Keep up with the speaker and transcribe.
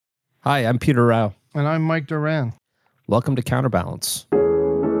Hi, I'm Peter Rao. And I'm Mike Doran. Welcome to Counterbalance.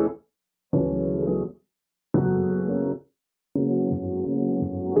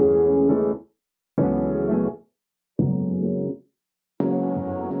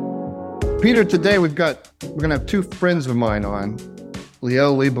 Peter, today we're going to have two friends of mine on,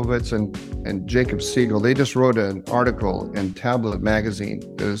 Liel, Leibovitz, and Jacob Siegel. They just wrote an article in Tablet magazine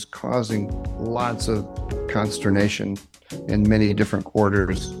that is causing lots of consternation in many different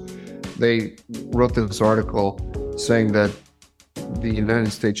quarters. They wrote this article saying that the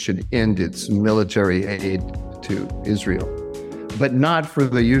United States should end its military aid to Israel, but not for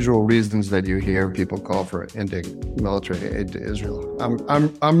the usual reasons that you hear people call for ending military aid to Israel.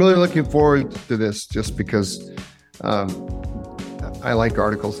 I'm really looking forward to this just because I like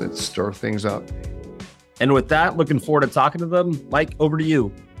articles that stir things up. And with that, looking forward to talking to them. Mike, over to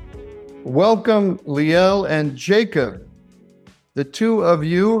you. Welcome, Liel and Jacob. The two of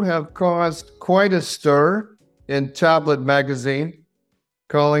you have caused quite a stir in Tablet magazine,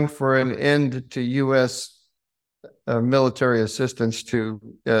 calling for an end to U.S. Military assistance to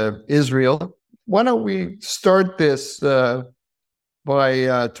Israel. Why don't we start this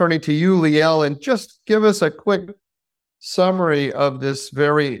by turning to you, Liel, and just give us a quick summary of this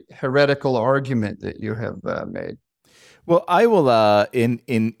very heretical argument that you have made. Well, I will,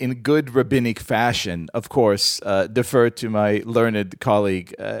 in good rabbinic fashion, of course, defer to my learned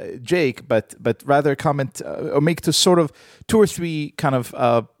colleague Jake, but rather comment or make to sort of two or three kind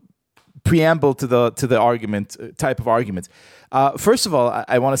of preamble to the argument type of argument. First of all,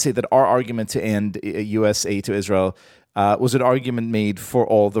 I want to say that our argument to end U.S. aid to Israel was an argument made for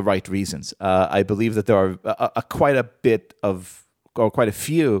all the right reasons. I believe that there are quite a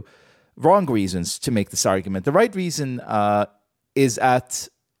few wrong reasons to make this argument. The right reason is at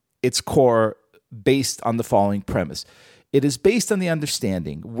its core based on the following premise. It is based on the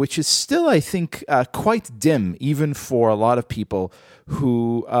understanding, which is still, I think, quite dim, even for a lot of people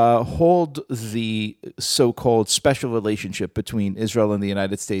who hold the so-called special relationship between Israel and the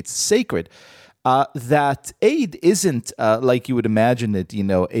United States sacred, that aid isn't like you would imagine it,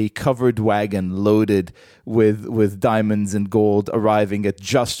 a covered wagon loaded with diamonds and gold arriving at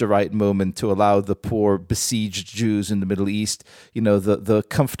just the right moment to allow the poor besieged Jews in the Middle East, the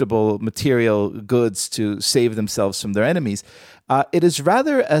comfortable material goods to save themselves from their enemies. It is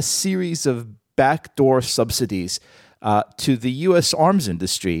rather a series of backdoor subsidies to the U.S. arms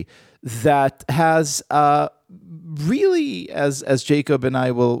industry that has really, as Jacob and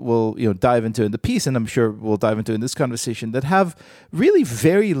I will dive into in the piece, and I'm sure we'll dive into in this conversation, that have really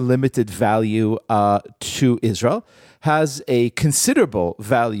very limited value to Israel, has a considerable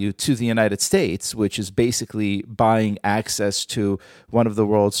value to the United States, which is basically buying access to one of the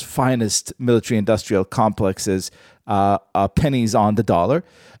world's finest military-industrial complexes, pennies on the dollar,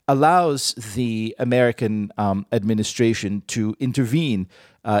 allows the American administration to intervene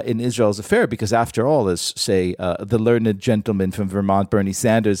in Israel's affair, because after all, as say the learned gentleman from Vermont, Bernie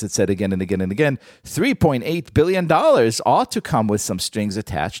Sanders, had said again and again and again, $3.8 billion ought to come with some strings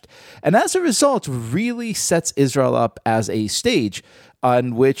attached. And as a result, really sets Israel up as a stage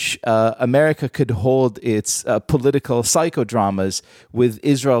on which America could hold its political psychodramas with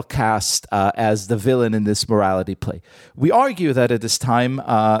Israel cast as the villain in this morality play. We argue that it is time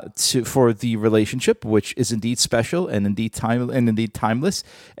for the relationship, which is indeed special and indeed timeless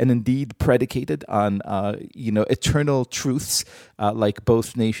and indeed predicated on eternal truths like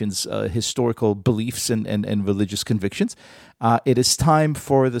both nations' historical beliefs and religious convictions. It is time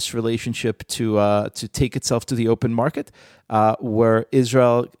for this relationship to take itself to the open market, where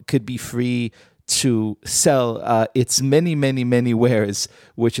Israel could be free to sell its many, many, many wares,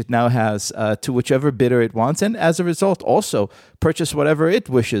 which it now has, to whichever bidder it wants, and as a result also purchase whatever it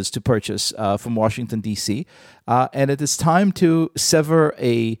wishes to purchase from Washington, D.C. And it is time to sever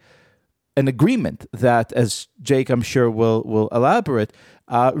an agreement that, as Jake, I'm sure, will elaborate,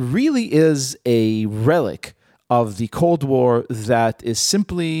 really is a relic of the Cold War that is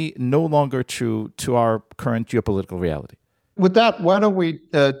simply no longer true to our current geopolitical reality. With that, why don't we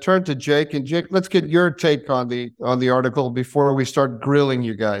turn to Jake? And Jake, let's get your take on the article before we start grilling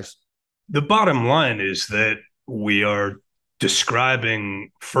you guys. The bottom line is that we are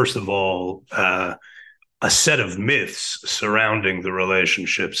describing, first of all, a set of myths surrounding the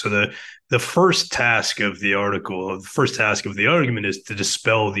relationship. So the first task of the article, the first task of the argument, is to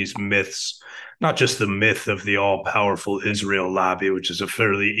dispel these myths. Not just the myth of the all-powerful Israel lobby, which is a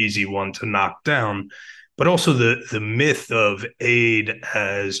fairly easy one to knock down, but also the myth of aid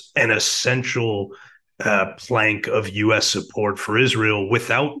as an essential plank of U.S. support for Israel,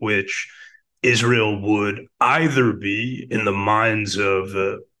 without which Israel would either be, in the minds of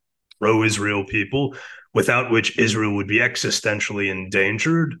pro-Israel people, without which Israel would be existentially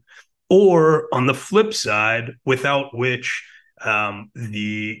endangered, or on the flip side, without which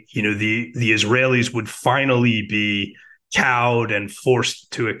the Israelis would finally be cowed and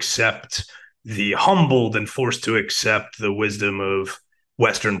forced to accept humbled and forced to accept the wisdom of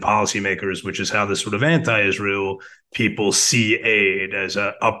Western policymakers, which is how the sort of anti-Israel people see aid as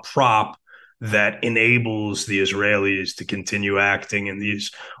a prop that enables the Israelis to continue acting in these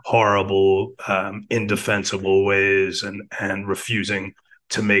horrible, indefensible ways and refusing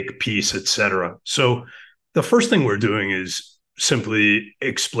to make peace, etc. So the first thing we're doing is simply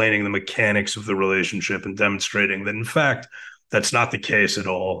explaining the mechanics of the relationship and demonstrating that, in fact, that's not the case at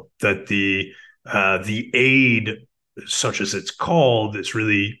all, that the aid, such as it's called, is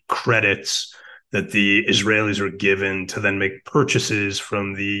really credits that the Israelis are given to then make purchases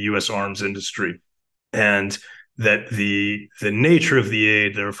from the U.S. arms industry. And that the nature of the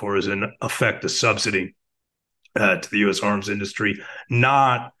aid, therefore, is in effect a subsidy to the U.S. arms industry,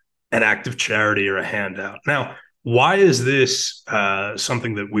 not an act of charity or a handout. Now, why is this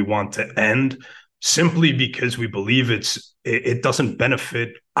something that we want to end? Simply because we believe it doesn't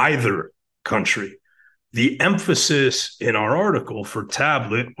benefit either country. The emphasis in our article for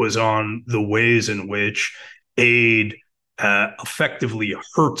Tablet was on the ways in which aid effectively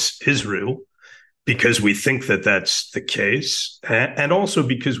hurts Israel, because we think that that's the case, and also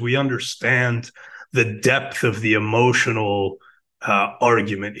because we understand the depth of the emotional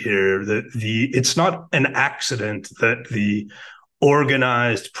argument here. It's not an accident that the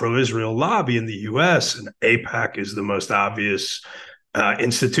organized pro-Israel lobby in the U.S., and AIPAC is the most obvious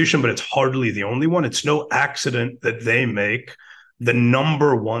institution, but it's hardly the only one. It's no accident that they make the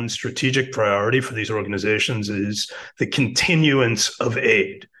number one strategic priority for these organizations is the continuance of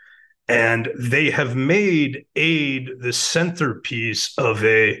aid. And they have made aid the centerpiece of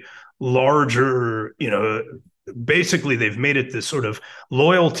a larger, basically they've made it this sort of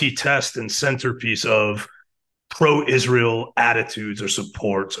loyalty test and centerpiece of pro-Israel attitudes or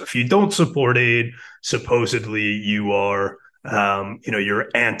support. So if you don't support aid, supposedly you are, you're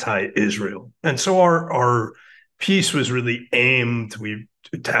anti-Israel. And so our piece was really aimed,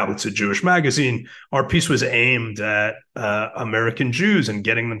 Tablet's a Jewish magazine, our piece was aimed at American Jews and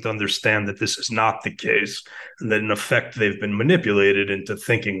getting them to understand that this is not the case, and that in effect they've been manipulated into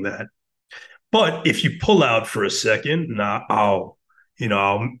thinking that. But if you pull out for a second, and I'll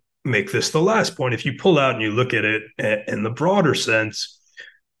make this the last point. If you pull out and you look at it in the broader sense,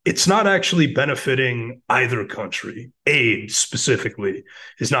 it's not actually benefiting either country. Aid specifically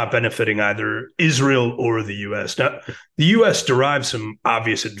is not benefiting either Israel or the U.S. Now, the U.S. derives some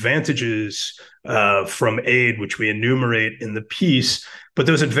obvious advantages from aid, which we enumerate in the piece, but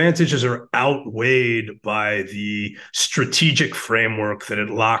those advantages are outweighed by the strategic framework that it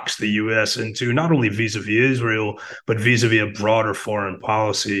locks the U.S. into, not only vis-a-vis Israel, but vis-a-vis a broader foreign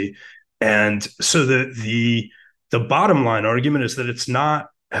policy. And so the bottom line argument is that it's not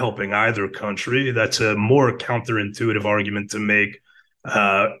helping either country. That's a more counterintuitive argument to make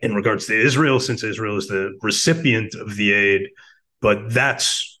in regards to Israel, since Israel is the recipient of the aid. But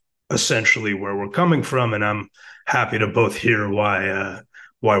that's essentially where we're coming from, and I'm happy to both hear why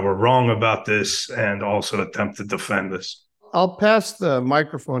we're wrong about this and also attempt to defend this. I'll pass the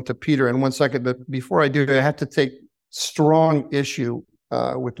microphone to Peter in 1 second, but before I do, I have to take strong issue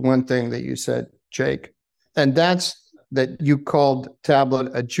with one thing that you said, Jake, and that's that you called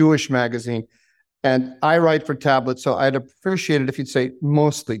Tablet a Jewish magazine, and I write for Tablet, so I'd appreciate it if you'd say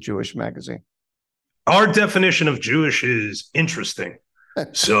mostly Jewish magazine. Our definition of Jewish is interesting.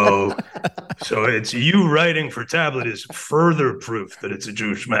 So it's you writing for Tablet is further proof that it's a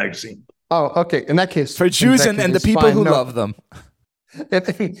Jewish magazine. Oh, okay. In that case, for Jews and the people fine. who love them. In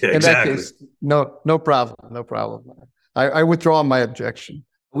that case, no problem. I withdraw my objection.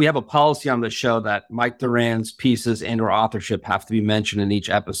 We have a policy on the show that Mike Doran's pieces and or authorship have to be mentioned in each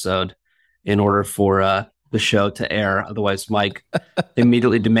episode in order for the show to air. Otherwise, Mike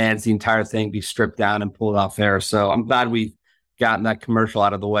immediately demands the entire thing be stripped down and pulled off air. So I'm glad we've gotten that commercial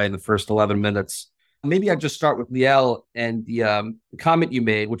out of the way in the first 11 minutes. Maybe I'd just start with Liel and the comment you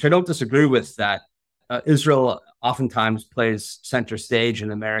made, which I don't disagree with, that Israel oftentimes plays center stage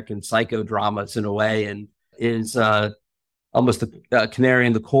in American psychodramas in a way, and is almost a canary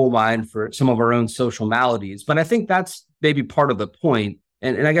in the coal mine for some of our own social maladies. But I think that's maybe part of the point.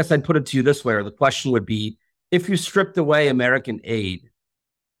 And I guess I'd put it to you this way, or the question would be, if you stripped away American aid,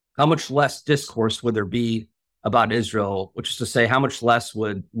 how much less discourse would there be about Israel? Which is to say, how much less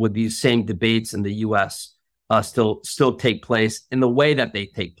would these same debates in the U.S. Still take place in the way that they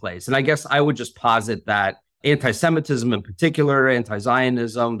take place? And I guess I would just posit that anti-Semitism in particular,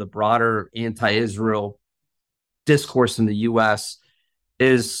 anti-Zionism, the broader anti-Israel discourse in the U.S.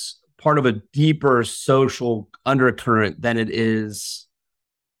 is part of a deeper social undercurrent than it is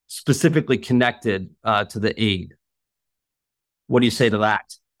specifically connected to the aid. What do you say to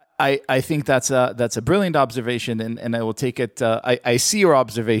that? I think that's a brilliant observation, and I will take it. I see your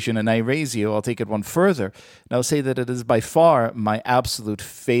observation, and I raise you. I'll take it one further, and I'll say that it is by far my absolute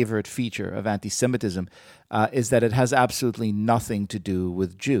favorite feature of anti-Semitism, is that it has absolutely nothing to do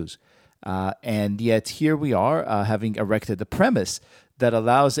with Jews, and yet here we are, having erected the premise that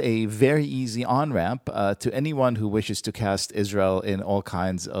allows a very easy on-ramp to anyone who wishes to cast Israel in all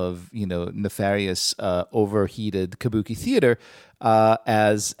kinds of, nefarious, overheated kabuki theater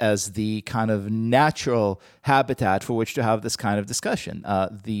as the kind of natural habitat for which to have this kind of discussion.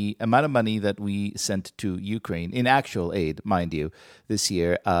 The amount of money that we sent to Ukraine, in actual aid, mind you, this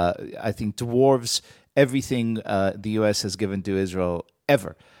year, I think dwarfs everything the U.S. has given to Israel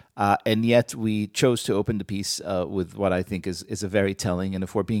ever. And yet we chose to open the piece with what I think is a very telling, and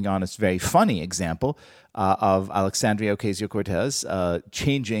if we're being honest, very funny example of Alexandria Ocasio-Cortez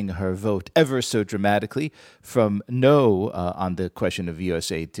changing her vote ever so dramatically from no on the question of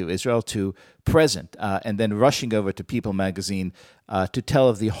U.S. aid to Israel to present, and then rushing over to People magazine to tell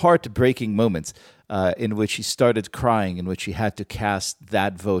of the heartbreaking moments in which she started crying, in which she had to cast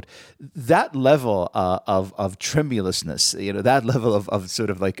that vote. That level of tremulousness, that level of sort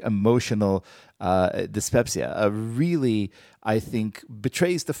of like emotional dyspepsia really, I think,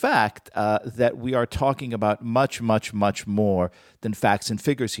 betrays the fact that we are talking about much, much, much more than facts and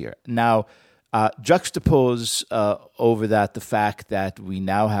figures here. Now, juxtapose over that the fact that we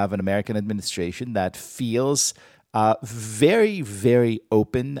now have an American administration that feels very, very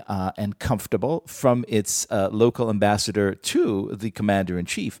open and comfortable from its local ambassador to the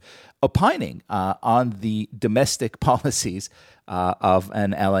commander-in-chief, opining on the domestic policies of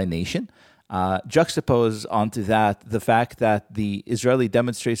an ally nation. Juxtapose onto that the fact that the Israeli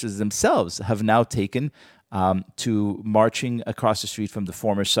demonstrators themselves have now taken to marching across the street from the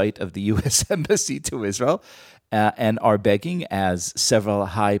former site of the U.S. Embassy to Israel, and are begging, as several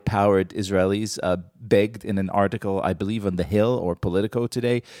high-powered Israelis begged in an article, I believe, on The Hill or Politico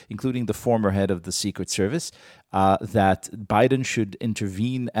today, including the former head of the Secret Service, that Biden should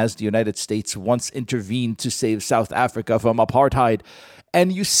intervene as the United States once intervened to save South Africa from apartheid.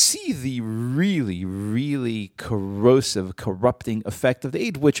 And you see the really, really corrosive, corrupting effect of the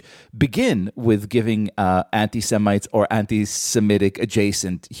aid, which begin with giving anti-Semites or anti-Semitic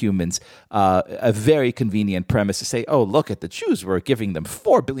adjacent humans a very convenient premise to say, oh, look at the Jews, we're giving them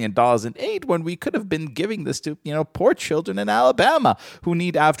 $4 billion in aid when we could have been giving this to, poor children in Alabama who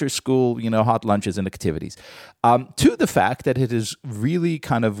need after-school, hot lunches and activities. To the fact that it has really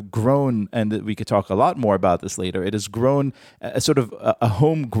kind of grown, and we could talk a lot more about this later, it has grown a sort of a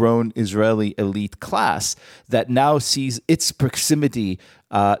homegrown Israeli elite class that now sees its proximity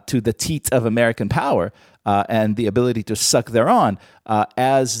to the teat of American power and the ability to suck thereon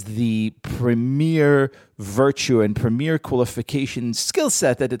as the premier virtue and premier qualification skill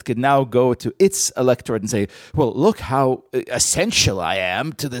set that it could now go to its electorate and say, well, look how essential I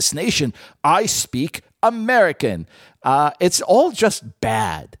am to this nation. I speak American. It's all just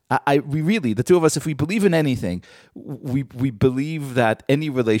bad. We really, the two of us, if we believe in anything, we believe that any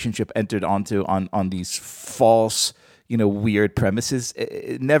relationship entered onto on these false, weird premises,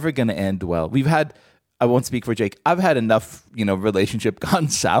 never going to end well. We've had, I won't speak for Jake, I've had enough, relationship gone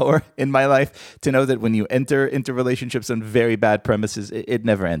sour in my life to know that when you enter into relationships on very bad premises, it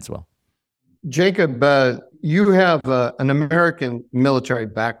never ends well. Jacob, you have an American military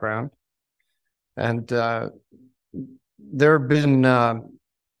background. And there have been a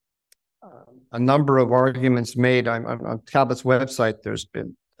number of arguments made on Talbot's website. There's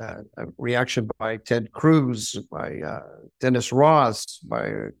been a reaction by Ted Cruz, by Dennis Ross,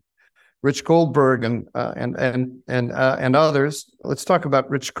 by Rich Goldberg, and others. Let's talk about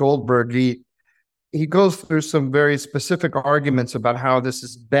Rich Goldberg. He goes through some very specific arguments about how this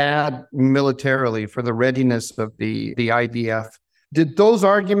is bad militarily for the readiness of the IDF. Did those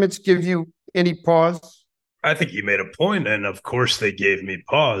arguments give you any pause? I think you made a point, and of course they gave me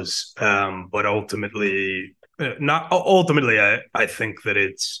pause. But ultimately, I think that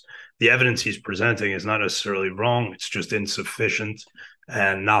it's the evidence he's presenting is not necessarily wrong. It's just insufficient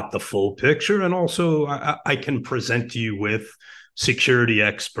and not the full picture. And also, I can present you with security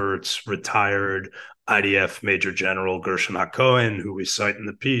experts, retired IDF Major General Gershon HaKohen, who we cite in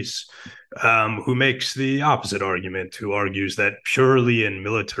the piece, who makes the opposite argument, who argues that purely in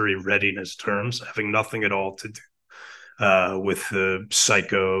military readiness terms, having nothing at all to do with the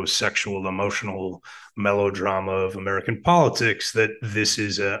psychosexual, emotional melodrama of American politics, that this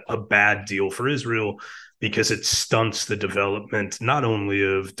is a bad deal for Israel because it stunts the development not only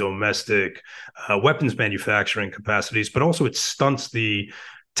of domestic weapons manufacturing capacities, but also it stunts the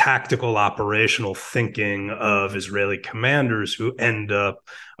tactical operational thinking of Israeli commanders, who end up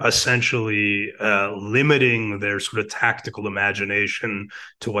essentially limiting their sort of tactical imagination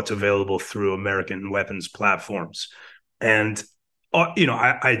to what's available through American weapons platforms. And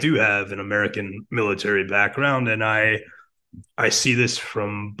I do have an American military background, and I see this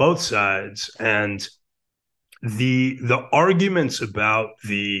from both sides. And the arguments about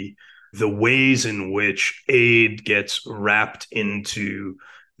the ways in which aid gets wrapped into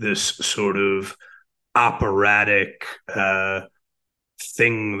this sort of operatic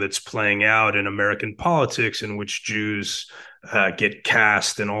thing that's playing out in American politics, in which Jews get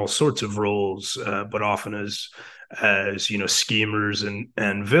cast in all sorts of roles, but often as schemers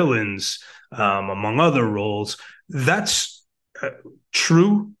and villains, among other roles. That's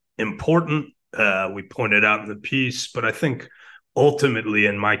true, important. We pointed out in the piece, but I think ultimately,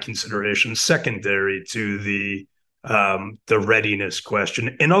 in my consideration, secondary to the readiness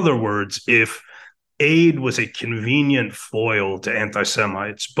question. In other words, if aid was a convenient foil to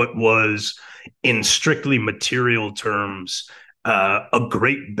anti-Semites, but was in strictly material terms a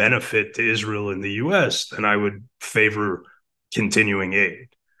great benefit to Israel and the U.S., then I would favor continuing aid.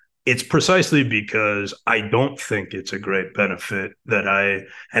 It's precisely because I don't think it's a great benefit that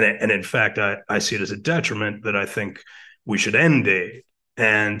and in fact, I see it as a detriment, that I think we should end aid.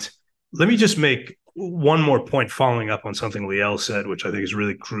 And let me just make one more point following up on something Liel said, which I think is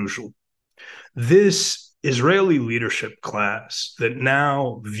really crucial. This Israeli leadership class that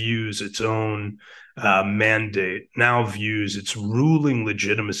now views its own mandate, now views its ruling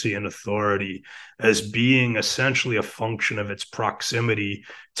legitimacy and authority as being essentially a function of its proximity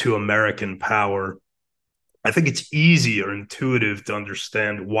to American power, I think it's easy or intuitive to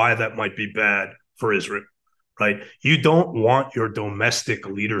understand why that might be bad for Israel. Right? You don't want your domestic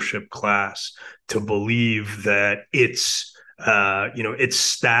leadership class to believe that its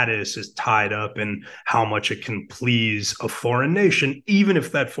status is tied up in how much it can please a foreign nation, even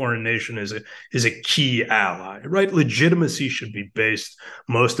if that foreign nation is a key ally. Right? Legitimacy should be based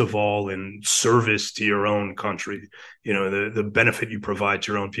most of all in service to your own country. The benefit you provide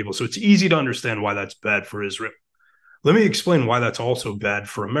to your own people. So it's easy to understand why that's bad for Israel. Let me explain why that's also bad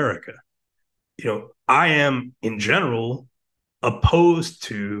for America. I am, in general, opposed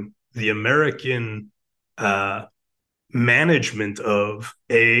to the American management of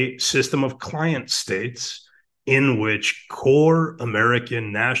a system of client states in which core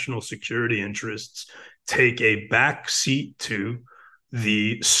American national security interests take a back seat to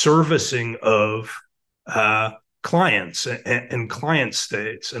the servicing of clients and client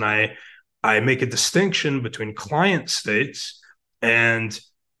states. And I make a distinction between client states and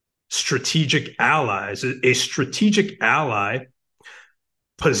strategic allies. A strategic ally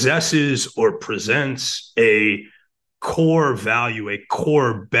possesses or presents a core value, a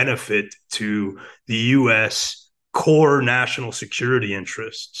core benefit to the U.S. core national security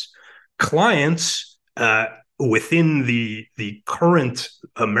interests. Clients within the current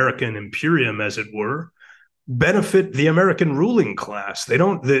American imperium, as it were, benefit the American ruling class.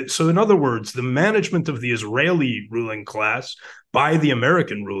 So in other words, the management of the Israeli ruling class by the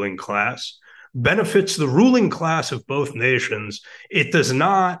American ruling class benefits the ruling class of both nations. It does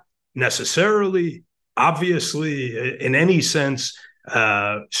not necessarily, obviously, in any sense,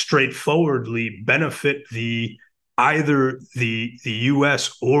 straightforwardly benefit either the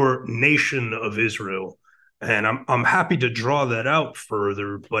U.S. or nation of Israel. And I'm happy to draw that out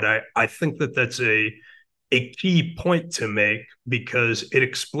further, but I think that that's a key point to make, because it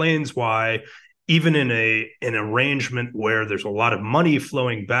explains why, even in an arrangement where there's a lot of money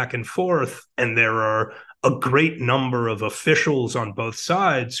flowing back and forth, and there are a great number of officials on both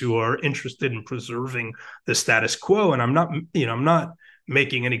sides who are interested in preserving the status quo, and I'm not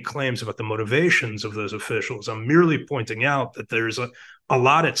making any claims about the motivations of those officials. I'm merely pointing out that there's a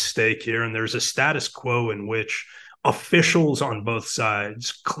lot at stake here, and there's a status quo in which officials on both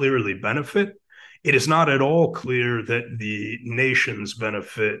sides clearly benefit. It is not at all clear that the nations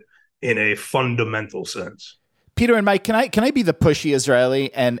benefit in a fundamental sense. Peter and Mike, can I be the pushy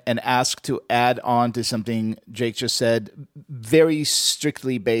Israeli and ask to add on to something Jake just said, very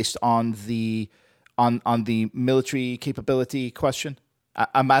strictly based on the military capability question?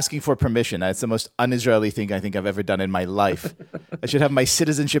 I'm asking for permission. It's the most un-Israeli thing I think I've ever done in my life. I should have my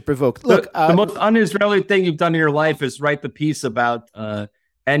citizenship revoked. Look, the most un-Israeli thing you've done in your life is write the piece about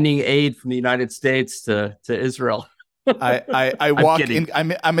ending aid from the United States to Israel. I walk in.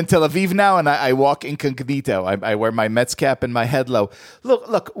 I'm in Tel Aviv now, and I walk incognito. I wear my Mets cap and my head low.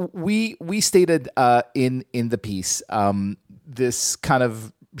 Look. We stated in the piece this kind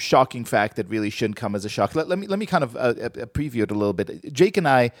of shocking fact that really shouldn't come as a shock. Let me kind of preview it a little bit. Jake and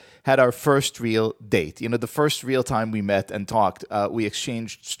I had our first real date. The first real time we met and talked. We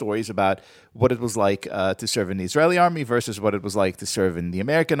exchanged stories about what it was like to serve in the Israeli army versus what it was like to serve in the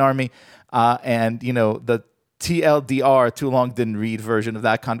American army, and the TLDR, too long didn't read version of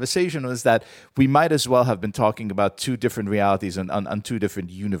that conversation was that we might as well have been talking about two different realities on two different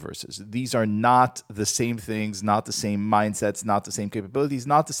universes. These are not the same things, not the same mindsets, not the same capabilities,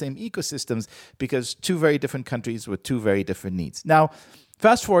 not the same ecosystems, because two very different countries with two very different needs. Now,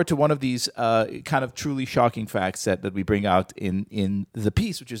 fast forward to one of these kind of truly shocking facts that we bring out in the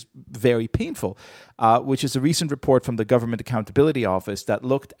piece, which is very painful, which is a recent report from the Government Accountability Office that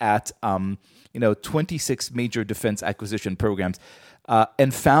looked at 26 major defense acquisition programs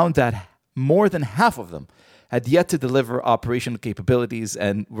and found that more than half of them had yet to deliver operational capabilities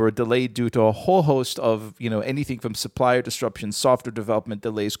and were delayed due to a whole host of, anything from supplier disruptions, software development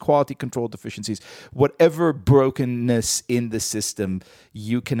delays, quality control deficiencies, whatever brokenness in the system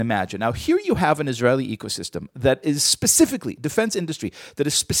you can imagine. Now, here you have an Israeli ecosystem that is specifically, defense industry, that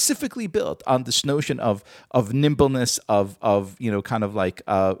is specifically built on this notion of nimbleness, of kind of like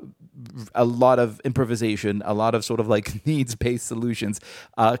a lot of improvisation, a lot of sort of like needs-based solutions,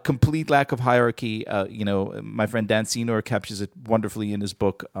 complete lack of hierarchy. My friend Dan Senor captures it wonderfully in his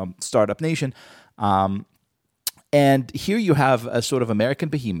book, Startup Nation. And here you have a sort of American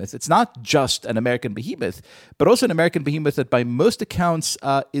behemoth. It's not just an American behemoth, but also an American behemoth that by most accounts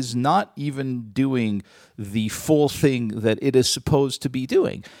is not even doing the full thing that it is supposed to be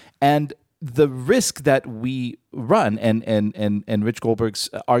doing. And the risk that we run, and Rich Goldberg's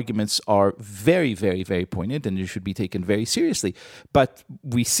arguments are very, very, very poignant, and it should be taken very seriously. But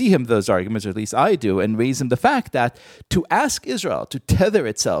we see him, those arguments, or at least I do, and raise him the fact that to ask Israel to tether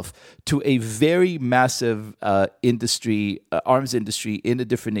itself to a very massive industry, arms industry in a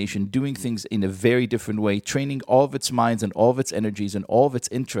different nation, doing things in a very different way, training all of its minds and all of its energies and all of its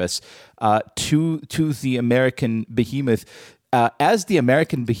interests to the American behemoth. As the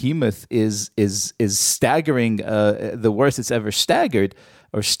American behemoth is staggering the worst it's ever staggered,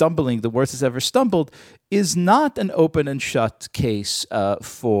 or stumbling the worst it's ever stumbled, is not an open and shut case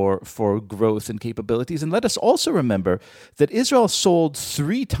for growth and capabilities. And let us also remember that Israel sold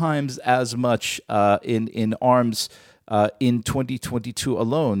 3 times as much in arms in 2022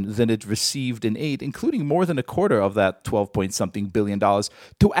 alone than it received in aid, including more than a quarter of that $12-point-something billion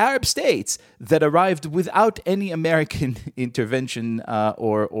to Arab states that arrived without any American intervention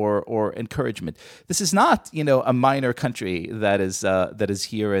or encouragement. This is not, a minor country that is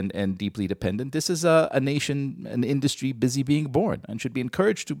here and deeply dependent. This is a nation, an industry busy being born and should be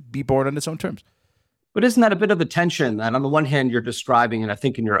encouraged to be born on its own terms. But isn't that a bit of the tension that on the one hand you're describing, and I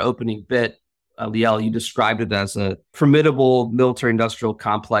think in your opening bit, Liel, you described it as a formidable military-industrial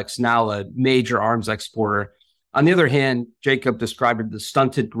complex, now a major arms exporter. On the other hand, Jacob described it the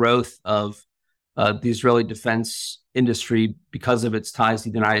stunted growth of the Israeli defense industry because of its ties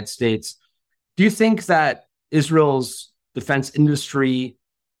to the United States. Do you think that Israel's defense industry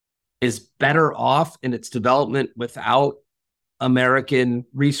is better off in its development without American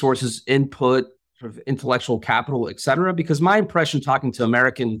resources, input, sort of intellectual capital, et cetera? Because my impression talking to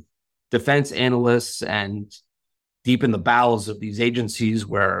American defense analysts and deep in the bowels of these agencies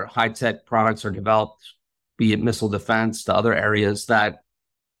where high-tech products are developed, be it missile defense to other areas, that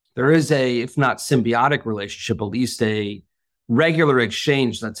there is a, if not symbiotic relationship, at least a regular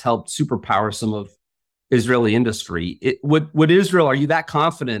exchange that's helped superpower some of Israeli industry. Would Israel, are you that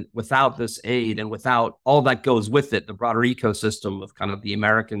confident without this aid and without all that goes with it, the broader ecosystem of kind of the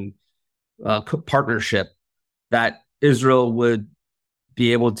American partnership, that Israel would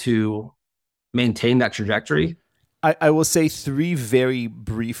be able to maintain that trajectory? I will say 3 very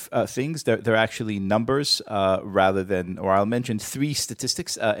brief things. They're actually numbers rather than, or I'll mention 3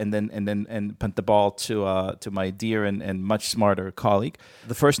 statistics and punt the ball to my dear and much smarter colleague.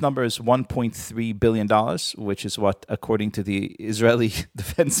 The first number is $1.3 billion, which is what, according to the Israeli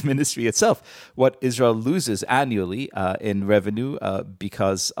Defense Ministry itself, what Israel loses annually in revenue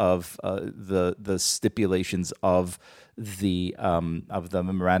because of the stipulations of the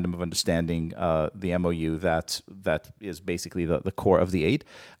memorandum of understanding, the MOU that is basically the core of the aid.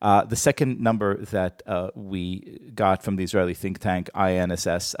 The second number that we got from the Israeli think tank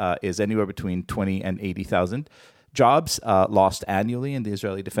INSS is anywhere between 20 and 80,000. jobs lost annually in the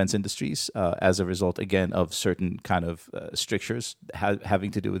Israeli defense industries as a result, again, of certain kind of strictures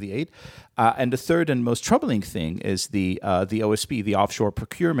having to do with the aid. And the third and most troubling thing is the OSP, the Offshore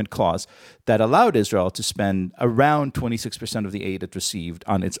Procurement Clause, that allowed Israel to spend around 26% of the aid it received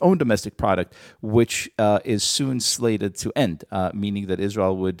on its own domestic product, which is soon slated to end, meaning that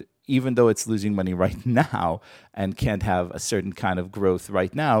Israel would, even though it's losing money right now and can't have a certain kind of growth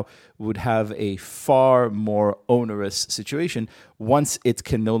right now, would have a far more onerous situation once it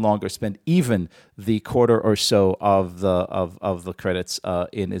can no longer spend even the quarter or so of the credits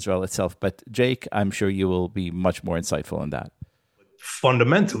in Israel itself. But Jake, I'm sure you will be much more insightful on that.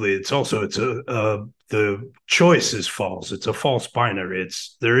 Fundamentally, the choice is false. It's a false binary.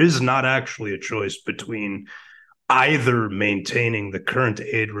 There is not actually a choice between either maintaining the current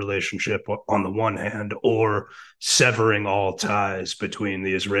aid relationship on the one hand or severing all ties between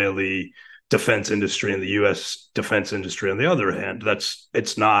the Israeli defense industry and the U.S. defense industry on the other hand.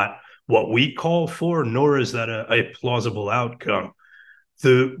 It's not what we call for, nor is that a plausible outcome.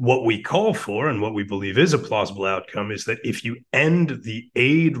 What we call for and what we believe is a plausible outcome is that if you end the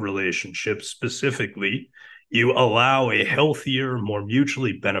aid relationship specifically, you allow a healthier, more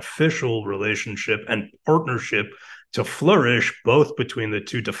mutually beneficial relationship and partnership to flourish both between the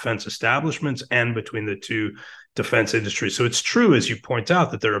two defense establishments and between the two defense industries. So it's true, as you point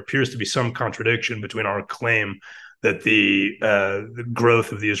out, that there appears to be some contradiction between our claim that the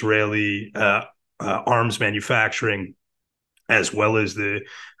growth of the Israeli arms manufacturing, as well as the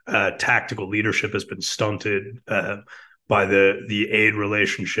tactical leadership, has been stunted by the aid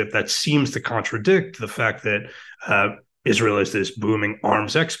relationship. That seems to contradict the fact that Israel is this booming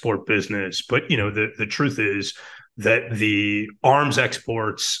arms export business. But the truth is that the arms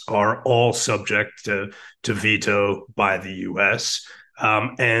exports are all subject to veto by the U.S.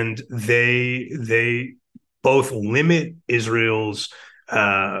 And they both limit Israel's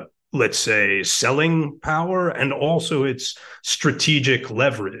let's say, selling power and also its strategic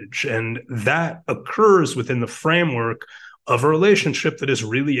leverage. And that occurs within the framework of a relationship that is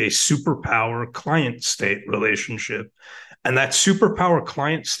really a superpower client-state relationship. And that superpower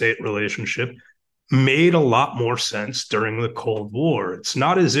client-state relationship made a lot more sense during the Cold War. It's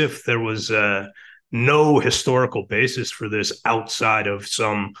not as if there was no historical basis for this outside of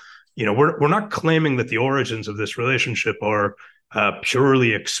some, we're not claiming that the origins of this relationship are purely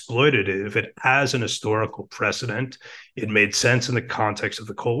exploitative. It has an historical precedent. It made sense in the context of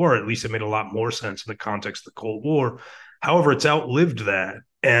the Cold War. At least it made a lot more sense in the context of the Cold War. However, it's outlived that.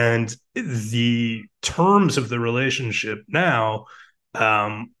 And the terms of the relationship now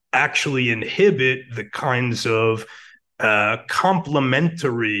actually inhibit the kinds of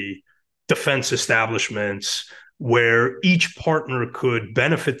complementary defense establishments where each partner could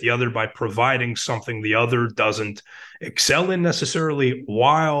benefit the other by providing something the other doesn't excel in necessarily,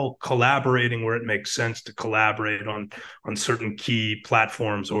 while collaborating where it makes sense to collaborate on certain key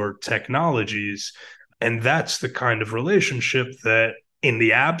platforms or technologies. And that's the kind of relationship that, in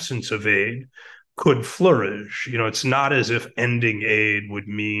the absence of aid, could flourish. It's not as if ending aid would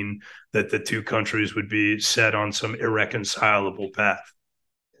mean that the two countries would be set on some irreconcilable path.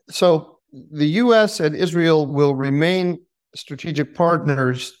 So the U.S. and Israel will remain strategic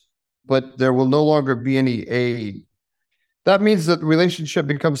partners, but there will no longer be any aid. That means that the relationship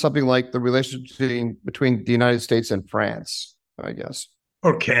becomes something like the relationship between the United States and France, I guess.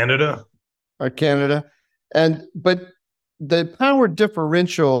 Or Canada. But the power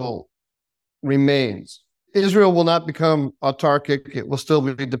differential remains. Israel will not become autarkic. It will still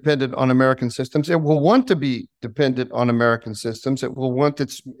be dependent on American systems. It will want to be dependent on American systems. It will want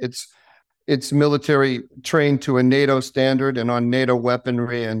its military trained to a NATO standard and on NATO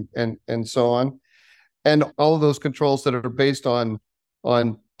weaponry and so on. And all of those controls that are based on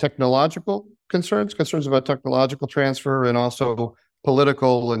technological concerns about technological transfer, and also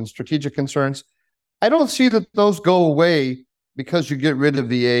political and strategic concerns. I don't see that those go away because you get rid of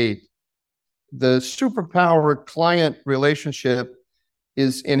the aid. The superpower client relationship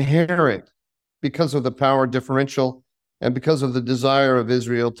is inherent because of the power differential and because of the desire of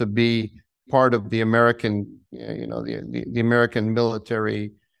Israel to be part of the American, the American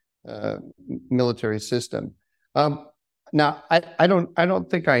military system. Now, I don't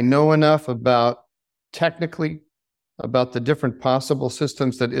think I know enough technically about the different possible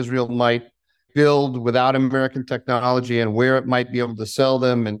systems that Israel might build without American technology and where it might be able to sell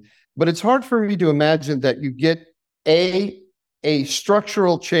them. But it's hard for me to imagine that you get a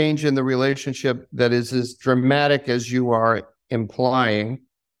structural change in the relationship that is as dramatic as you are implying,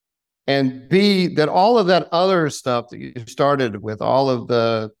 and B, that all of that other stuff that you started with, all of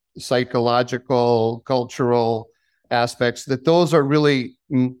the psychological, cultural, aspects, that those are really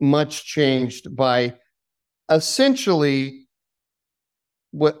much changed by essentially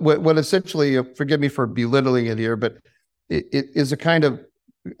what essentially, forgive me for belittling it here, but it is a kind of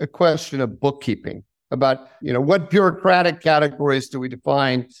a question of bookkeeping about, what bureaucratic categories do we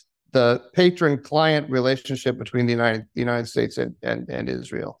define the patron-client relationship between the United States and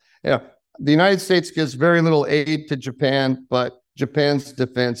Israel. The United States gives very little aid to Japan, but Japan's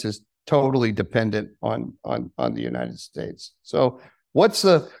defense is totally dependent on the United States. So what's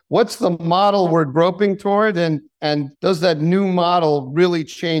the model we're groping toward, and does that new model really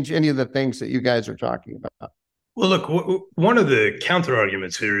change any of the things that you guys are talking about? Well, look, one of the counter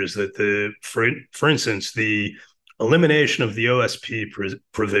arguments here is that for instance, the elimination of the OSP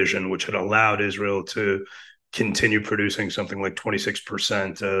provision, which had allowed Israel to continue producing something like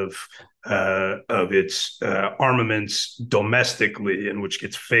 26% of its armaments domestically, and which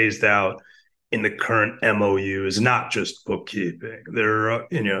gets phased out in the current MOU, is not just bookkeeping. There are,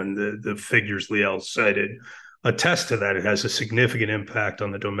 and the figures Liel cited attest to that. It has a significant impact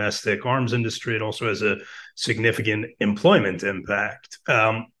on the domestic arms industry. It also has a significant employment impact.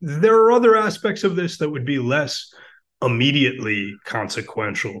 There are other aspects of this that would be less immediately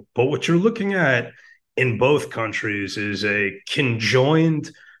consequential, but what you're looking at in both countries is a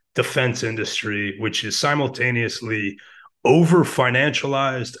conjoined defense industry, which is simultaneously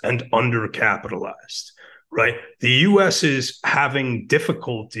over-financialized and under-capitalized, right? The U.S. is having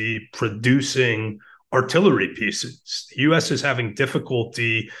difficulty producing artillery pieces. The U.S. is having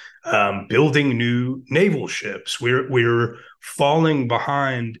difficulty building new naval ships. We're falling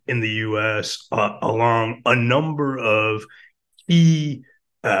behind in the U.S. Along a number of key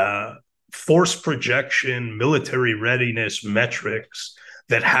force projection, military readiness metrics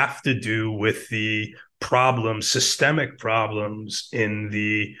that have to do with the systemic problems in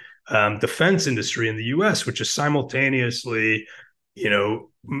the defense industry in the U.S., which is simultaneously,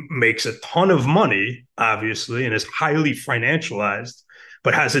 makes a ton of money, obviously, and is highly financialized,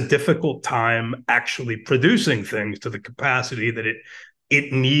 but has a difficult time actually producing things to the capacity that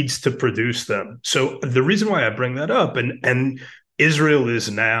it needs to produce them. So the reason why I bring that up, and Israel is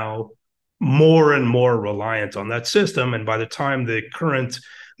now more and more reliant on that system, and by the time the current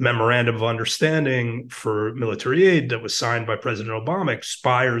memorandum of understanding for military aid that was signed by President Obama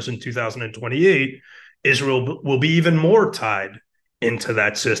expires in 2028, Israel will be even more tied into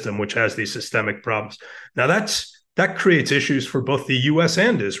that system, which has these systemic problems. Now that creates issues for both the U.S.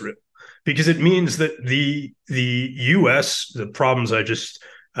 and Israel, because it means that the U.S., the problems I just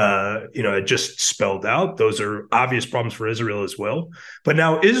spelled out, those are obvious problems for Israel as well. But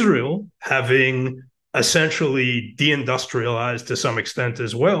now Israel, having essentially deindustrialized to some extent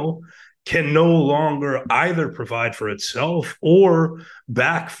as well, can no longer either provide for itself or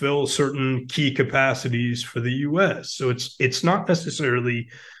backfill certain key capacities for the U.S. So it's not necessarily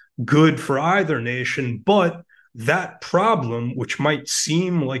good for either nation, but that problem, which might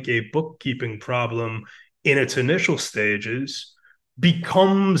seem like a bookkeeping problem in its initial stages,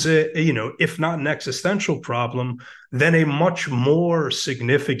 becomes if not an existential problem, then a much more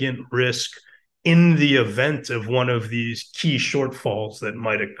significant risk in the event of one of these key shortfalls that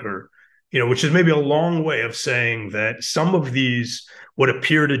might occur. Which is maybe a long way of saying that some of these, what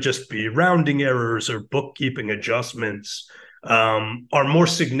appear to just be rounding errors or bookkeeping adjustments, are more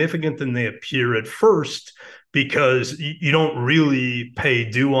significant than they appear at first, because you don't really pay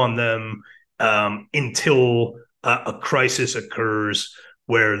due on them until a crisis occurs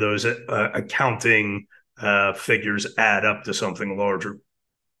where those accounting figures add up to something larger.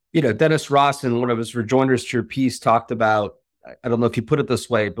 Dennis Ross, in one of his rejoinders to your piece, talked about, I don't know if you put it this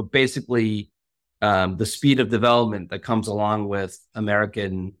way, but basically the speed of development that comes along with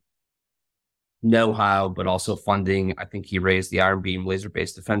American know-how, but also funding. I think he raised the Iron Beam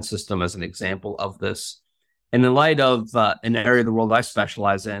laser-based defense system as an example of this. And in light of an area of the world I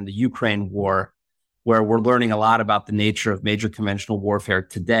specialize in, the Ukraine war, where we're learning a lot about the nature of major conventional warfare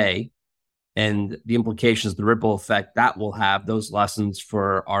today and the implications, the ripple effect that will have, those lessons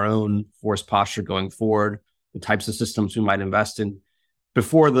for our own force posture going forward, the types of systems we might invest in.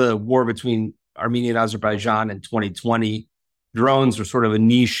 Before the war between Armenia and Azerbaijan in 2020, drones were sort of a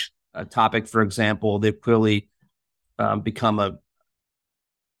niche topic, for example. They've clearly become a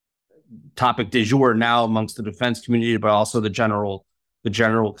topic du jour now amongst the defense community, but also the general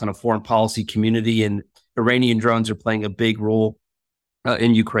kind of foreign policy community. And Iranian drones are playing a big role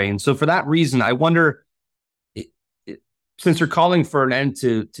in Ukraine. So for that reason, I wonder, since you're calling for an end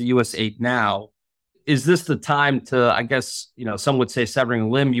to U.S. aid now, is this the time to, I guess, some would say severing a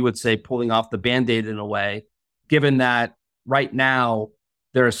limb, you would say pulling off the Band-Aid in a way, given that right now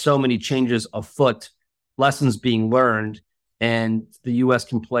there are so many changes afoot, lessons being learned, and the U.S.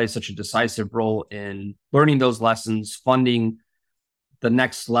 can play such a decisive role in learning those lessons, funding the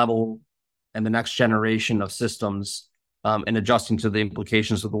next level and the next generation of systems, and adjusting to the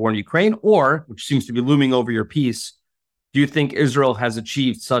implications of the war in Ukraine? Or, which seems to be looming over your piece, do you think Israel has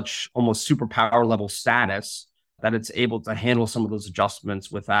achieved such almost superpower level status that it's able to handle some of those adjustments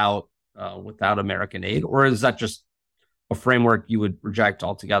without American aid? Or is that just a framework you would reject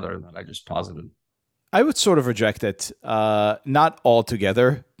altogether that I just posited? I would sort of reject it, not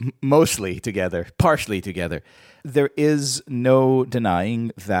altogether, mostly together, partially together. There is no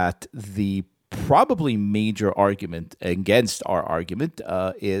denying that the probably major argument against our argument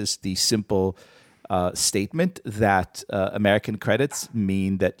is the simple statement that American credits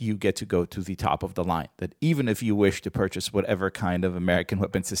mean that you get to go to the top of the line. That even if you wish to purchase whatever kind of American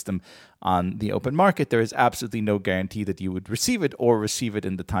weapon system on the open market, there is absolutely no guarantee that you would receive it or receive it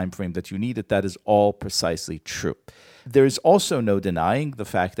in the time frame that you need it. That is all precisely true. There is also no denying the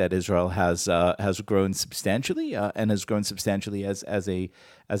fact that Israel has grown substantially and has grown substantially as a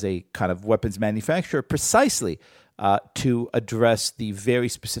kind of weapons manufacturer, precisely to address the very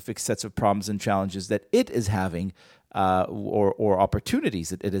specific sets of problems and challenges that it is having, or opportunities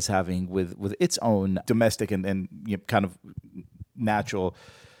that it is having with its own domestic and kind of natural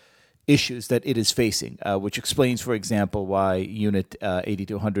issues that it is facing, which explains, for example, why Unit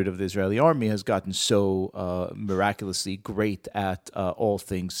 8200 of the Israeli army has gotten so miraculously great at all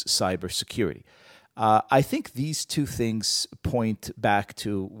things cybersecurity. I think these two things point back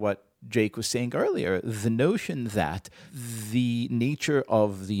to what Jake was saying earlier, the notion that the nature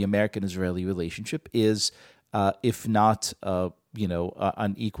of the American-Israeli relationship is, if not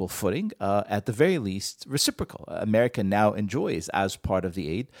on equal footing, at the very least reciprocal. America now enjoys, as part of the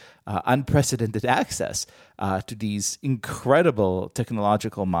aid, unprecedented access to these incredible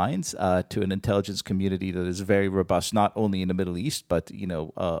technological minds, to an intelligence community that is very robust, not only in the Middle East, but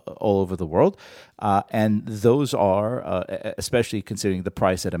all over the world. And those are, especially considering the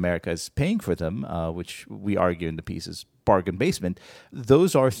price that America is paying for them, which we argue in the piece is bargain basement,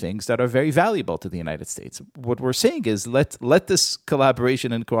 those are things that are very valuable to the United States. What we're saying is let this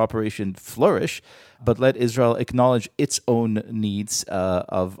collaboration and cooperation flourish, but let Israel acknowledge its own needs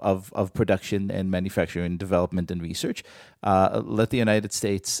of production and manufacturing and development and research. Let the United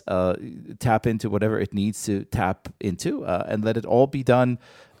States tap into whatever it needs to tap into, and let it all be done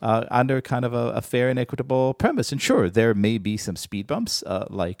under kind of a fair and equitable premise. And sure, there may be some speed bumps,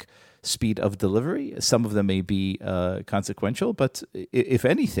 like speed of delivery. Some of them may be consequential, but if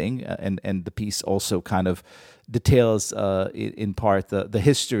anything, and the piece also kind of details in part the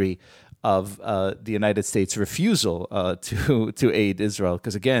history of the United States' refusal to aid Israel,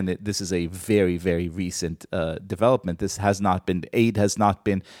 because again, this is a very, very recent development. This has not been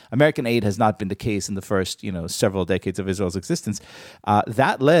American aid has not been the case in the first several decades of Israel's existence.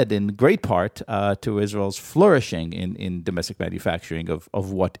 That led in great part to Israel's flourishing in domestic manufacturing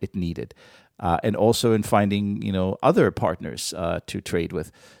of what it needed. And also in finding, other partners to trade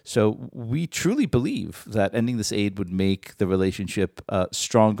with. So we truly believe that ending this aid would make the relationship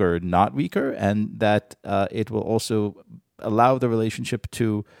stronger, not weaker, and that it will also allow the relationship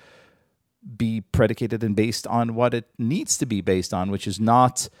to be predicated and based on what it needs to be based on, which is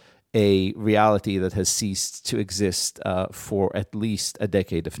not a reality that has ceased to exist for at least a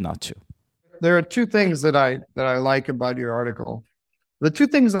decade, if not two. There are two things that I like about your article. The two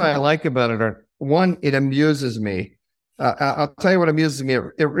things that I like about it are, one, it amuses me. I'll tell you what amuses me.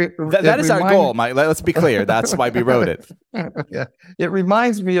 That is our goal, Mike. Let's be clear. That's why we wrote it. Yeah. It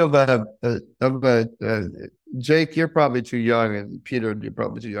reminds me of Jake, you're probably too young, and Peter, you're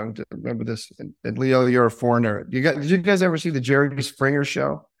probably too young to remember this. And Leo, you're a foreigner. Did you guys ever see the Jerry Springer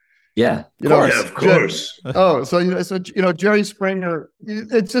show? Yeah, of course. Jerry Springer,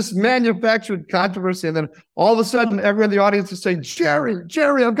 it's just manufactured controversy, and then all of a sudden, everyone in the audience is saying, "Jerry,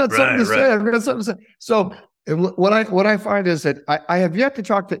 I've got something to say. I've got something to say." So what I find is that I have yet to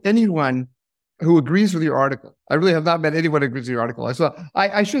talk to anyone who agrees with your article. I really have not met anyone who agrees with your article. So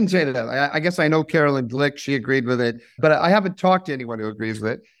I shouldn't say that. I guess I know Carolyn Glick; she agreed with it, but I haven't talked to anyone who agrees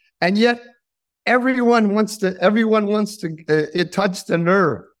with it, and yet everyone wants to. It touched the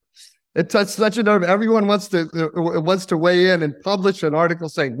nerve. It touched such a nerve. Everyone wants to weigh in and publish an article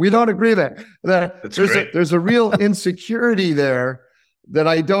saying we don't agree that there's a real insecurity there that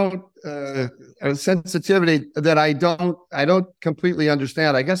I don't a sensitivity that I don't completely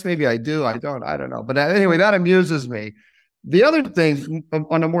understand. I guess maybe I do. I don't know. But anyway, that amuses me. The other thing,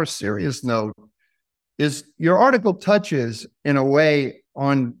 on a more serious note, is your article touches in a way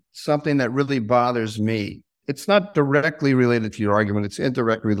on something that really bothers me. It's not directly related to your argument. It's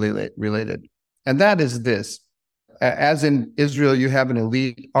indirectly related. And that is this. As in Israel, you have an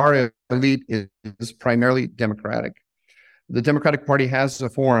elite. Our elite is primarily Democratic. The Democratic Party has a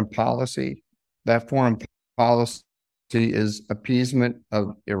foreign policy. That foreign policy is appeasement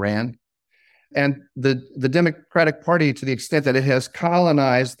of Iran. And the Democratic Party, to the extent that it has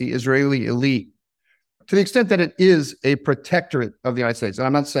colonized the Israeli elite, to the extent that it is a protectorate of the United States, and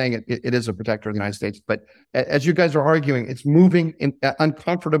I'm not saying it is a protectorate of the United States, but as you guys are arguing, it's moving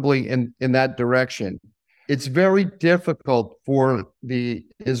uncomfortably in that direction. It's very difficult for the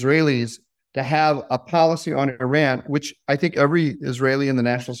Israelis to have a policy on Iran, which I think every Israeli in the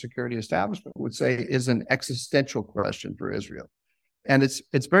national security establishment would say is an existential question for Israel. And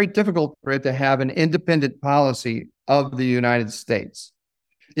it's very difficult for it to have an independent policy of the United States.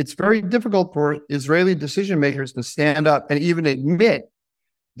 It's very difficult for Israeli decision makers to stand up and even admit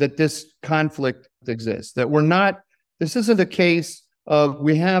that this conflict exists, that this isn't a case of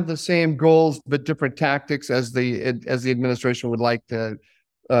we have the same goals but different tactics as the administration would like to,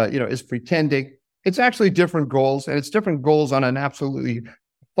 is pretending. It's actually different goals, and it's different goals on an absolutely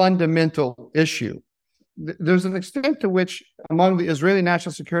fundamental issue. There's an extent to which among the Israeli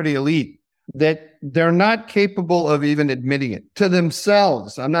national security elite that they're not capable of even admitting it to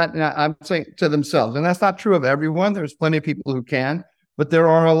themselves. I'm saying to themselves, and that's not true of everyone. There's plenty of people who can, but there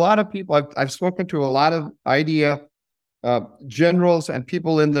are a lot of people. I've spoken to a lot of IDF generals and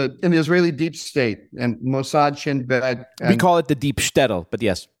people in the Israeli deep state and Mossad, Shin Bet. We call it the deep shtetl, but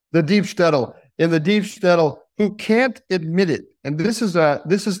yes, the deep shtetl. In the deep shtetl, who can't admit it, and this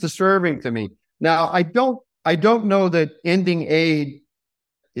is disturbing to me. Now, I don't know that ending aid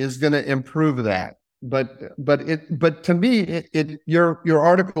is going to improve that, but to me, your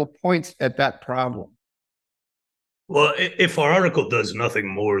article points at that problem. Well, if our article does nothing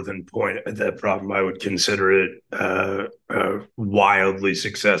more than point at that problem, I would consider it wildly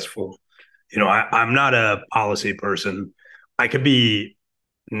successful. I'm not a policy person. I could be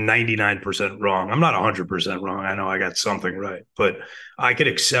 99% wrong. I'm not 100% wrong. I know I got something right, but I could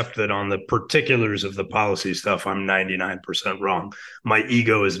accept that on the particulars of the policy stuff, I'm 99% wrong. My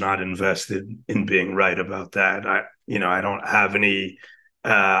ego is not invested in being right about that. I don't have any.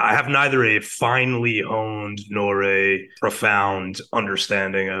 I have neither a finely honed nor a profound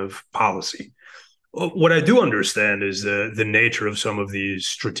understanding of policy. What I do understand is the nature of some of these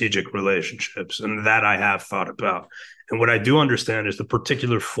strategic relationships, and that I have thought about. And what I do understand is the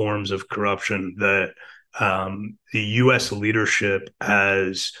particular forms of corruption that the U.S. leadership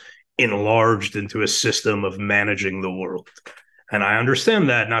has enlarged into a system of managing the world. And I understand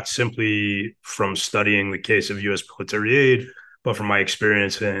that not simply from studying the case of U.S. military aid, but from my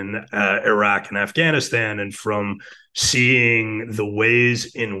experience in Iraq and Afghanistan, and from seeing the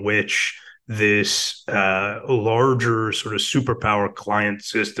ways in which this larger sort of superpower client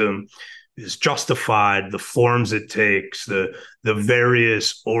system is justified, the forms it takes, the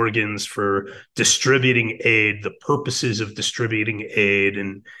various organs for distributing aid, the purposes of distributing aid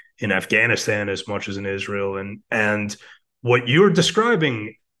in Afghanistan as much as in Israel. And what you're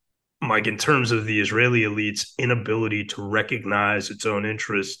describing, Mike, in terms of the Israeli elite's inability to recognize its own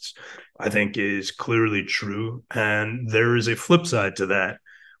interests, I think is clearly true. And there is a flip side to that,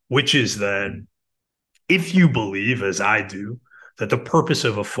 which is that if you believe, as I do, that the purpose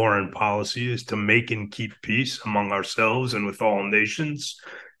of a foreign policy is to make and keep peace among ourselves and with all nations,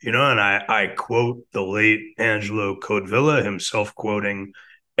 and I quote the late Angelo Codevilla, himself quoting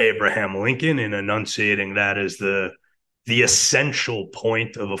Abraham Lincoln and enunciating that as the essential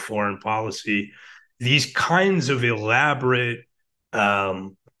point of a foreign policy. These kinds of elaborate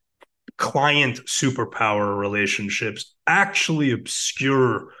client superpower relationships actually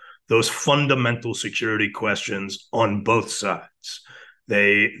obscure those fundamental security questions on both sides.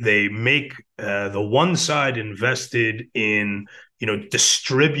 They make the one side invested in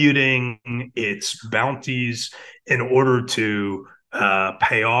distributing its bounties in order to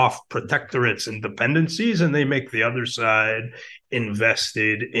pay off protectorates and dependencies, and they make the other side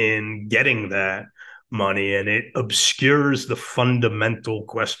invested in getting that money, and it obscures the fundamental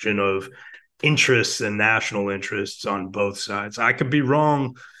question of interests and national interests on both sides. I could be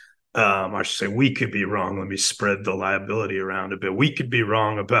wrong. I should say we could be wrong. Let me spread the liability around a bit. We could be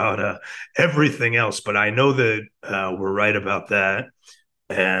wrong about everything else, but I know that we're right about that.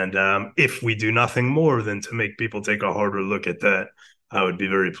 And if we do nothing more than to make people take a harder look at that, I would be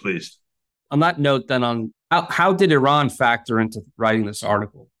very pleased. On that note, then, on how did Iran factor into writing this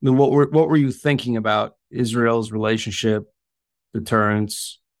article? I mean, what were you thinking about Israel's relationship,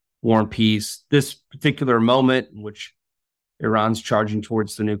 deterrence, war and peace, this particular moment in which Iran's charging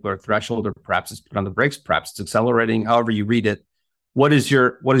towards the nuclear threshold, or perhaps it's put on the brakes, perhaps it's accelerating, however you read it. What is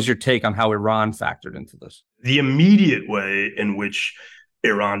your take on how Iran factored into this? The immediate way in which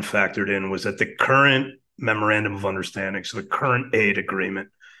Iran factored in was that the current memorandum of understanding, so the current aid agreement,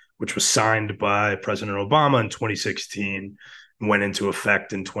 which was signed by President Obama in 2016, went into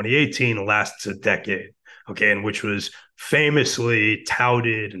effect in 2018, lasts a decade, okay, and which was famously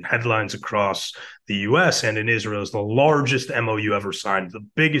touted in headlines across the US and in Israel as the largest MOU ever signed, the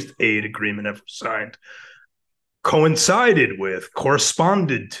biggest aid agreement ever signed, corresponded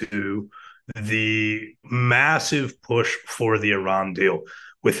to the massive push for the Iran deal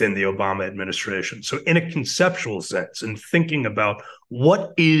within the Obama administration. So in a conceptual sense, in thinking about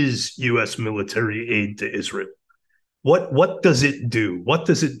what is U.S. military aid to Israel, what does it do? What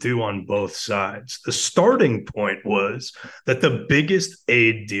does it do on both sides? The starting point was that the biggest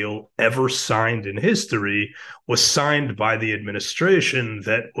aid deal ever signed in history was signed by the administration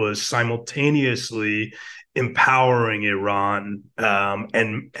that was simultaneously empowering Iran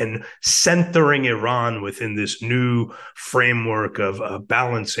and centering Iran within this new framework of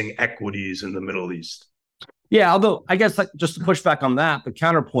balancing equities in the Middle East. Yeah, although I guess just to push back on that, the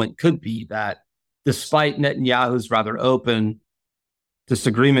counterpoint could be that despite Netanyahu's rather open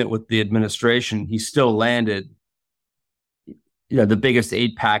disagreement with the administration, he still landed the biggest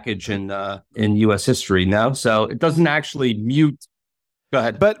aid package in U.S. history. No, so it doesn't actually mute. Go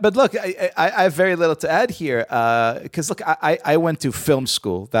ahead. But look, I have very little to add here because look, I went to film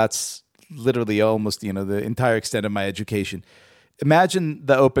school. That's literally almost the entire extent of my education. Imagine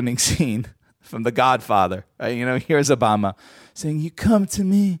the opening scene from The Godfather. Right? Here's Obama saying, "You come to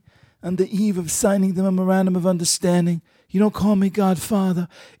me on the eve of signing the memorandum of understanding. You don't call me Godfather."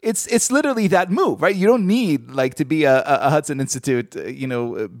 It's literally that move, right? You don't need to be a Hudson Institute,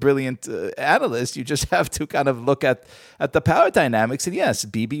 brilliant analyst. You just have to kind of look at the power dynamics. And yes,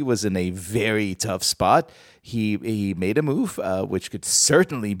 Bibi was in a very tough spot. He made a move which could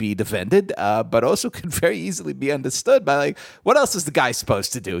certainly be defended, but also could very easily be understood by what else is the guy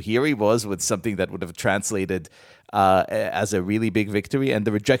supposed to do? Here he was with something that would have translated as a really big victory, and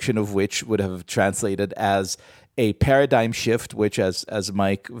the rejection of which would have translated as a paradigm shift, which, as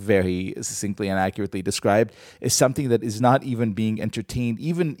Mike very succinctly and accurately described, is something that is not even being entertained,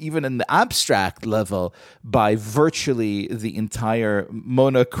 even in the abstract level, by virtually the entire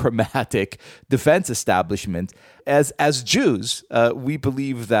monochromatic defense establishment. As Jews, we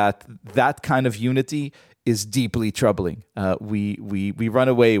believe that kind of unity is deeply troubling. We run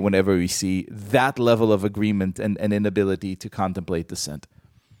away whenever we see that level of agreement and inability to contemplate dissent.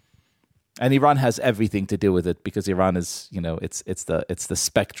 And Iran has everything to do with it because Iran is, it's the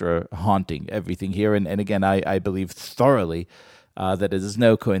spectre haunting everything here. And again, I believe thoroughly that it is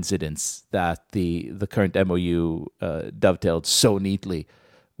no coincidence that the current MOU dovetailed so neatly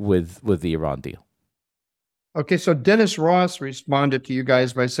with the Iran deal. Okay, so Dennis Ross responded to you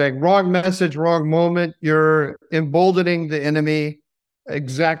guys by saying, "Wrong message, wrong moment. You're emboldening the enemy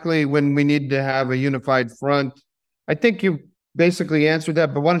exactly when we need to have a unified front." I think you basically answered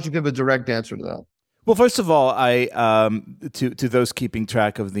that, but why don't you give a direct answer to that? Well, first of all, I to those keeping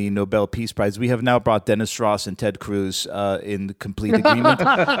track of the Nobel Peace Prize, we have now brought Dennis Ross and Ted Cruz in complete agreement.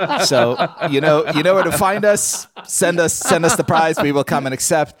 So you know where to find us. Send us the prize. We will come and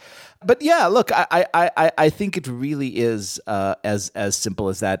accept. But yeah, look, I think it really is as simple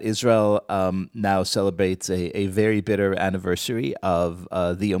as that. Israel now celebrates a very bitter anniversary of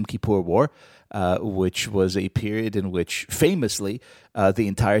the Yom Kippur War, which was a period in which famously the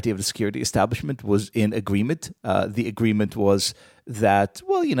entirety of the security establishment was in agreement. The agreement was that,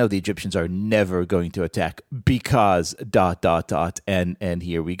 the Egyptians are never going to attack because ... and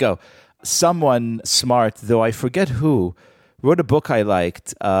here we go. Someone smart, though I forget who, wrote a book I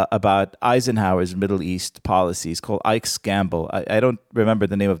liked about Eisenhower's Middle East policies called Ike's Gamble. I don't remember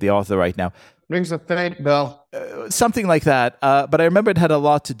the name of the author right now. Rings a faint bell. Something like that. But I remember it had a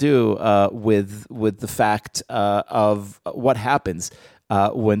lot to do with the fact of what happens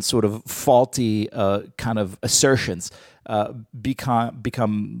when sort of faulty kind of assertions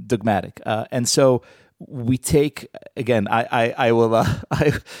become dogmatic. And so we take, again, I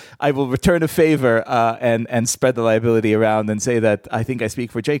will return a favor and spread the liability around and say that I think I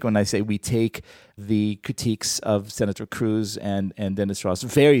speak for Jake when I say we take the critiques of Senator Cruz and Dennis Ross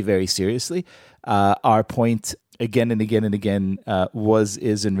very, very seriously. Our point again and again and again was,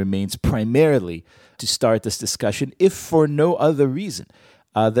 is, and remains primarily to start this discussion, if for no other reason,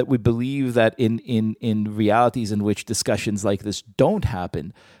 that we believe that in realities in which discussions like this don't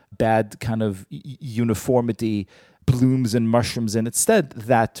happen, bad kind of uniformity blooms and mushrooms, and instead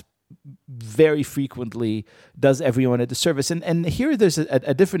that very frequently does everyone a disservice. And here there's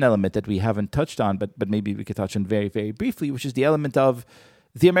a different element that we haven't touched on, but maybe we could touch on very, very briefly, which is the element of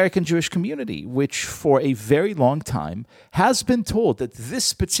the American Jewish community, which for a very long time has been told that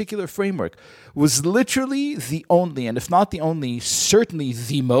this particular framework was literally the only, and if not the only, certainly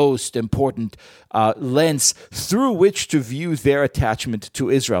the most important lens through which to view their attachment to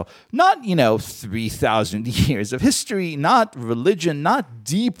Israel. Not, 3,000 years of history, not religion, not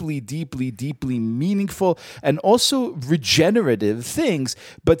deeply, deeply, deeply meaningful and also regenerative things,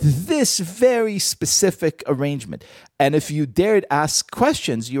 but this very specific arrangement. And if you dared ask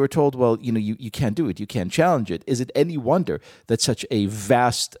questions, you were told, well, you can't do it. You can't challenge it. Is it any wonder that such a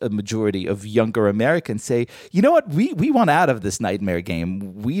vast majority of younger Americans say, you know what, we want out of this nightmare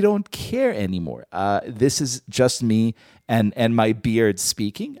game. We don't care anymore. This is just me and my beard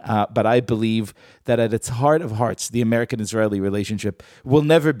speaking. But I believe that at its heart of hearts, the American-Israeli relationship will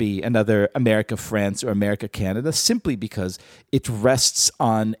never be another America-France or America-Canada, simply because it rests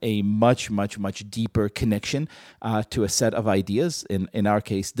on a much, much, much deeper connection to a set of ideas, in our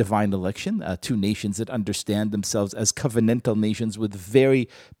case, divine election, two nations that understand themselves as covenantal nations with very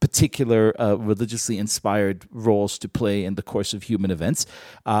particular religiously inspired roles to play in the course of human events.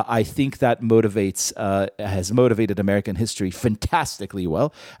 I think that has motivated American history fantastically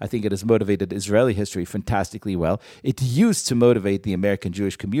well. I think it has motivated Israeli history fantastically well. It used to motivate the American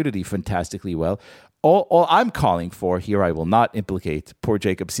Jewish community fantastically well. All I'm calling for here, I will not implicate poor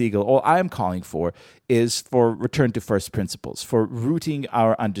Jacob Siegel. All I'm calling for is for return to first principles, for rooting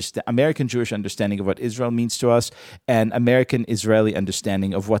our American Jewish understanding of what Israel means to us and American Israeli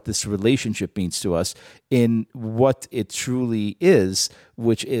understanding of what this relationship means to us in what it truly is,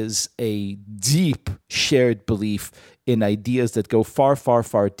 which is a deep shared belief in ideas that go far, far,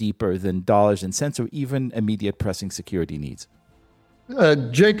 far deeper than dollars and cents or even immediate pressing security needs.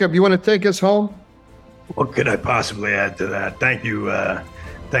 Jacob, you want to take us home? What could I possibly add to that? Thank you.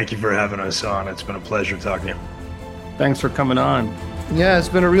 Thank you for having us on. It's been a pleasure talking to you. Thanks for coming on. Yeah, it's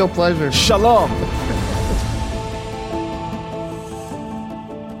been a real pleasure. Shalom.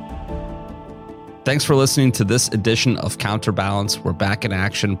 Thanks for listening to this edition of Counterbalance. We're back in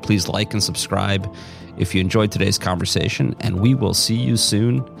action. Please like and subscribe if you enjoyed today's conversation, and we will see you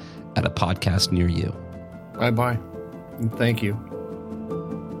soon at a podcast near you. Bye-bye. And thank you.